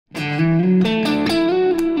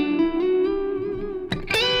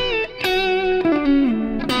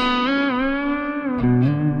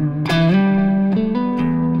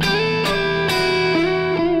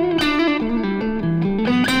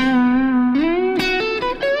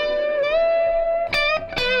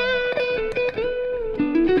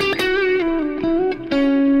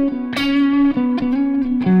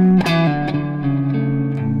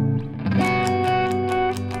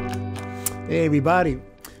everybody.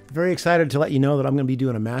 Very excited to let you know that I'm going to be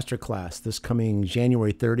doing a masterclass this coming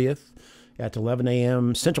January 30th at 11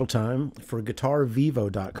 a.m. Central Time for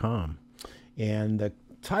guitarvivo.com. And the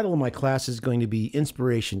title of my class is going to be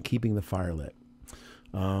Inspiration, Keeping the Fire Lit.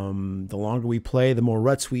 The longer we play, the more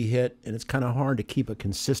ruts we hit, and it's kind of hard to keep a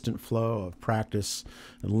consistent flow of practice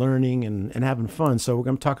and learning and having fun. So we're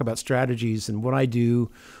going to talk about strategies and what I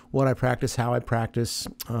do, what I practice, how I practice,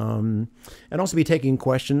 and also be taking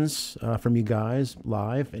questions from you guys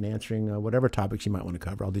live and answering whatever topics you might want to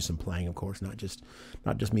cover. I'll do some playing, of course, not just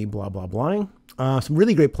me blah, blah, blahing. Some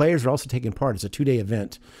really great players are also taking part. It's a 2-day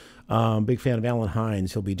event. Big fan of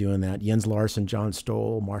Hinds. He'll be doing that. Jens Larsen, John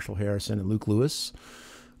Stowell, Marshall Harrison, and Luke Lewis.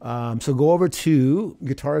 So go over to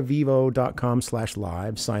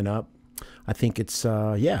guitarvivo.com/live, sign up. I think it's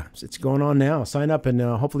going on now. Sign up, and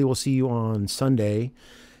hopefully we'll see you on Sunday,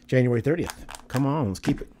 January 30th. Come on, let's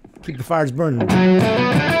keep the fires burning.